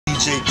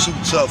DJ Too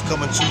Tough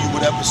coming to you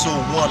with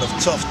episode 1 of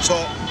Tough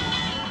Talk.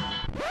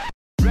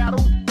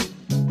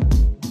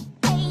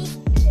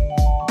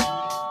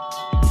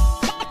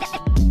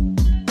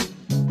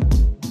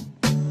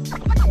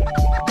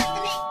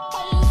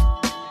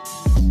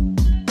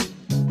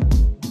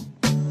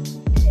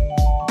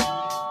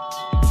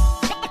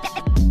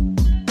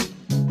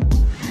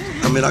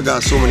 I mean, I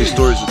got so many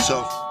stories to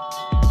tell.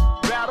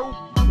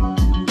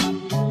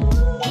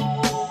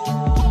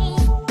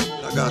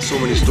 So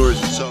many stories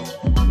to tell.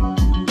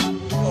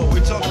 Oh,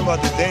 we're talking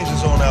about the Danger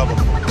Zone album.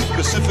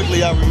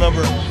 Specifically, I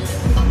remember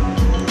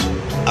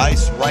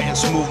Ice writing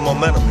Smooth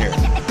Momentum here.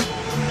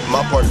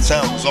 My part of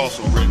town was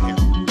also written here.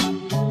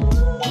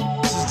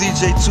 This is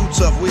DJ Too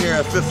Tough. We're here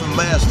at 5th and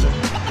Master.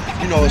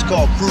 You know, it's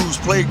called Crew's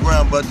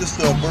Playground, but this is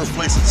the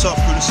birthplace of Tough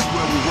Crew. This is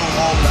where we wrote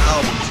all the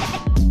albums.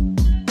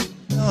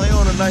 They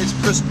on a nice,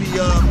 crispy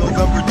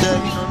November day,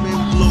 you know what I mean,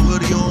 with a little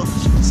hoodie on.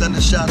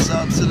 Sending shots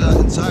out to the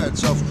entire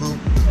Tough Crew.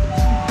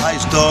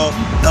 Ice Dog,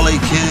 LA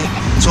Kid,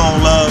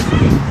 Tone Love,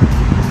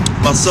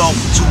 myself,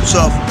 Too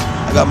Tough.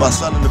 I got my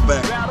son in the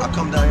back. I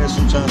come down here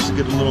sometimes to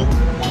get a little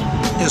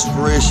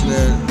inspiration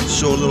and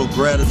show a little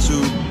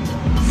gratitude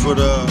for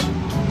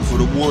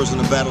the wars and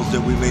the battles that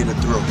we made it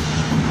through.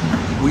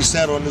 We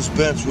sat on this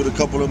bench with a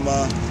couple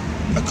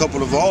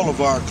of all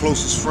of our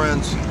closest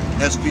friends,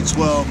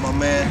 SP12, my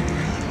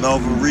man,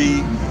 Melvin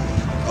Reed.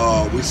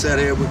 We sat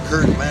here with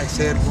Kurt, Max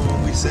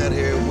Headroom. We sat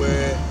here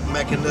with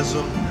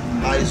Mechanism,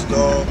 Ice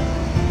Dog.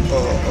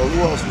 Who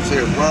else was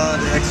here? Ron,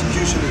 the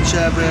Execution, and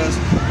Chavez.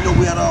 You know,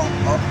 we had our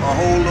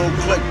whole little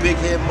clique. Big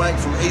Head Mike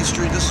from 8th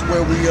Street. This is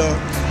where we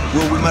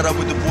met up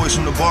with the boys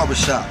from the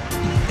barbershop,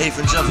 8th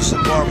and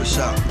Jefferson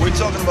barbershop. We're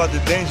talking about the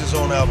Danger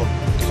Zone album.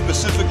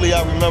 Specifically,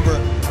 I remember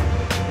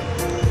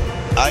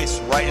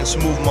Ice writing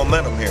Smooth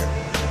Momentum here.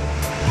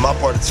 My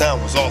part of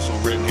town was also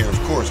written here, of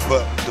course,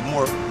 but the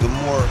more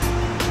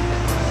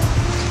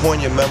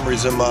poignant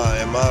memories in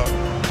my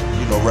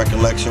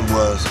recollection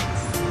was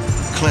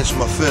clench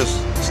my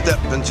fist, step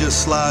and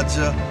just slide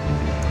ya.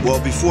 Well,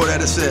 before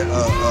that it said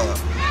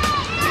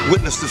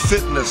witness the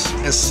fitness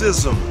and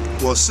schism.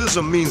 Well,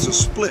 schism means a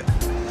split,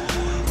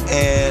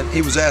 and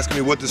he was asking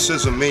me what the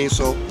schism means.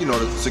 So you know,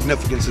 the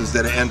significance is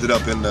that it ended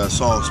up in the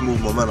song Smooth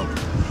Momentum,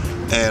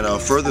 and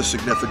further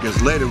significance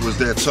later was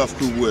that Tough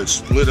Crew would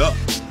split up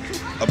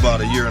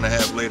about a year and a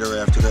half later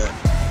after that.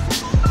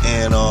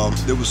 And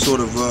it was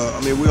sort of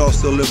I mean, we all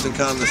still lived in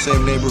kind of the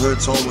same neighborhood.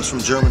 Tone was from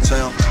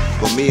Germantown,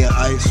 but me and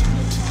Ice,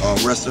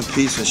 rest in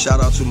peace, and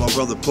shout out to my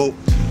brother Pope.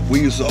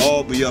 We used to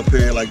all be up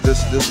here like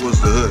this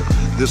was the hood.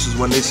 This is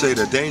when they say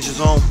the Danger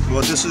Zone.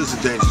 Well, this is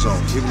the Danger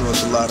Zone, even though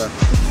it's a lot of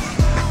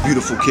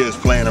beautiful kids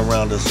playing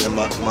around us, and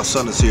my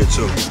son is here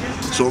too.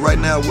 So right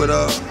now, with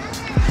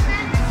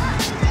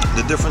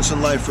the difference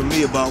in life for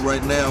me about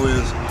right now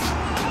is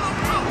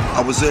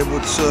I was able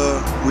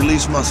to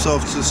release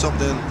myself to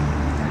something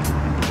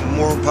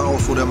more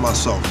powerful than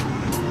myself.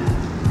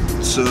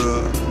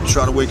 To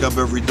try to wake up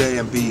every day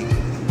and be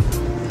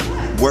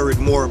worried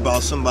more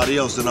about somebody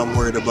else than I'm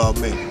worried about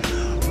me.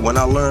 When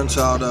I learned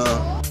how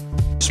to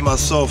teach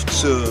myself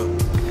to,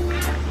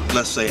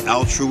 let's say,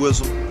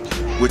 altruism,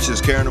 which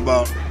is caring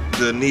about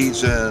the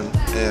needs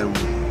and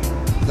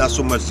not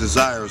so much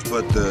desires,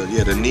 but the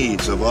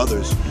needs of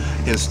others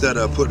instead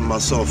of putting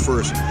myself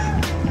first.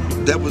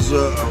 That was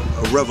a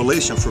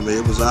revelation for me.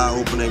 It was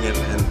eye-opening,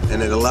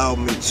 and it allowed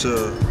me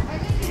to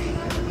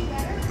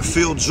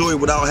feel joy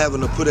without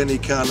having to put any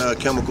kind of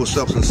chemical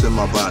substance in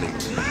my body.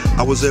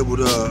 I was able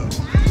to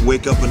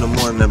wake up in the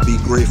morning and be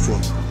grateful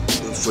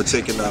for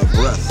taking a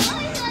breath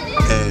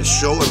and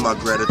showing my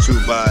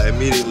gratitude by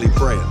immediately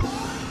praying.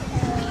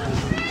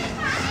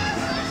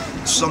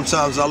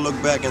 Sometimes I look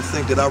back and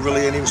think that I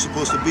really ain't even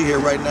supposed to be here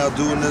right now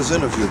doing this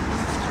interview.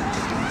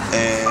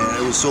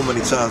 And it was so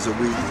many times that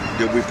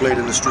we played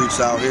in the streets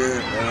out here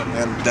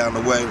and down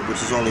the way,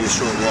 which is only a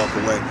short walk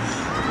away.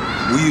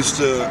 We used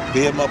to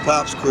be at my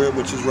pop's crib,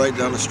 which is right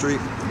down the street.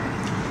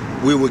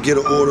 We would get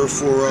an order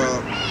for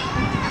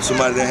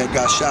somebody that had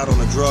got shot on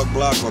a drug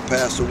block or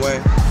passed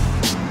away.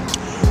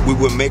 We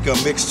would make a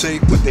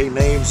mixtape with their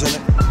names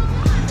in it.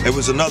 There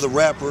was another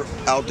rapper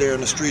out there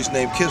in the streets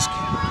named Kiski.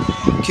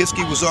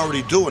 Kiski was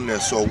already doing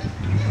this, so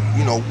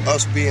you know,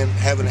 us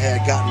having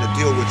gotten a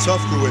deal with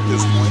Tough Crew at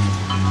this point,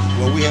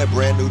 well, we had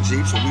brand new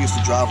Jeeps, and we used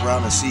to drive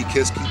around and see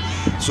Kiski.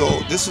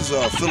 So this is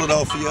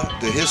Philadelphia,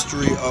 the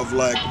history of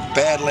like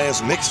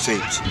Badlands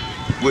mixtapes,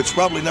 which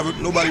probably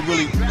nobody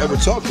really ever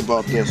talked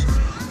about this.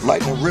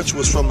 Lightning Rich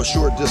was from a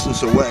short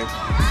distance away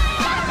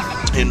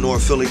in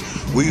North Philly.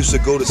 We used to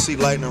go to see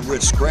Lightning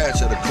Rich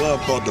scratch at a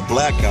club called The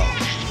Blackout,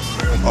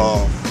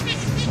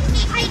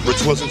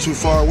 which wasn't too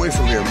far away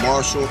from here,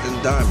 Marshall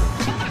and Diamond,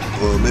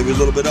 or maybe a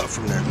little bit up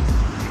from there.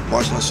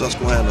 Marshall and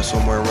Susquehanna,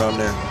 somewhere around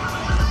there.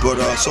 But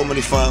so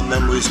many fond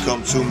memories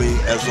come to me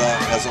as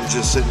I'm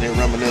just sitting here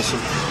reminiscing.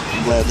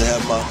 I'm glad to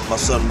have my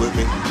son with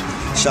me.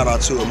 Shout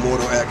out to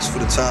Immortal X for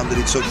the time that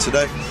he took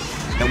today.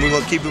 And we're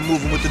going to keep it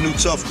moving with the new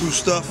Tough Crew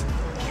stuff.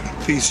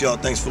 Peace, y'all.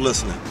 Thanks for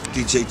listening.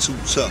 DJ Too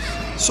Tough.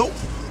 So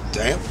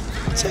damn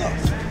tough.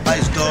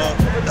 Ice Dog,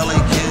 LA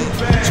Kid,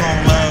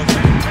 Tone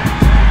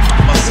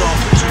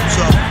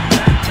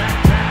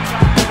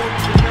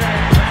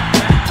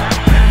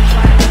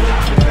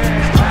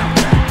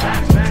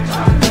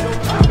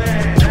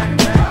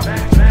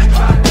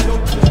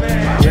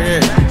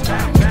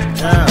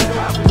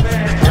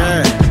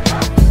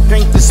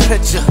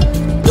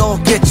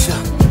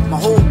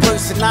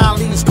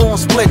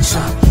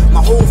ya.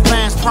 My whole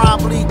fans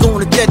probably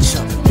gonna get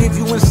ya. Leave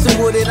you instant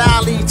with it,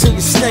 I'll lead till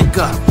you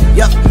stinker.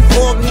 Yup,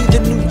 all need a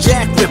new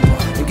Jack Ripper.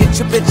 And get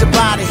your bitch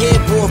about the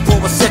headboard for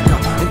a sicker.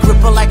 And grip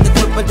her like the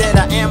gripper that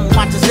I am.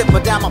 Watch a zipper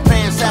down my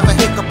pants, have a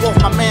hiccup off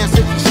my man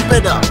since you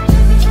spit up.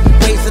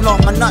 Raising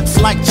off my nuts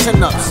like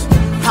chin-ups.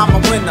 I'm a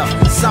winner,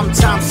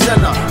 sometimes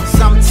sinner.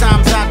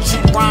 Sometimes I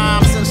cheat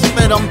rhymes and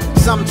spit them.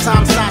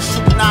 Sometimes I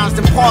shoot nines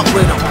and part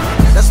with them.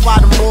 That's why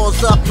the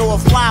boys up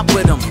north fly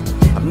with them.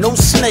 I'm no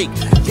snake,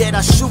 yet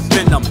I shoot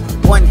venom.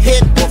 One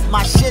hit off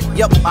my shit,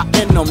 yup, I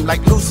end them.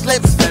 Like loose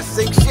lips that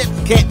sink shit,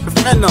 can't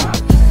defend them.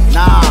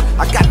 Nah,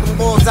 I got them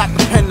balls, I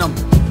can pin them.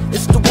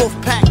 It's the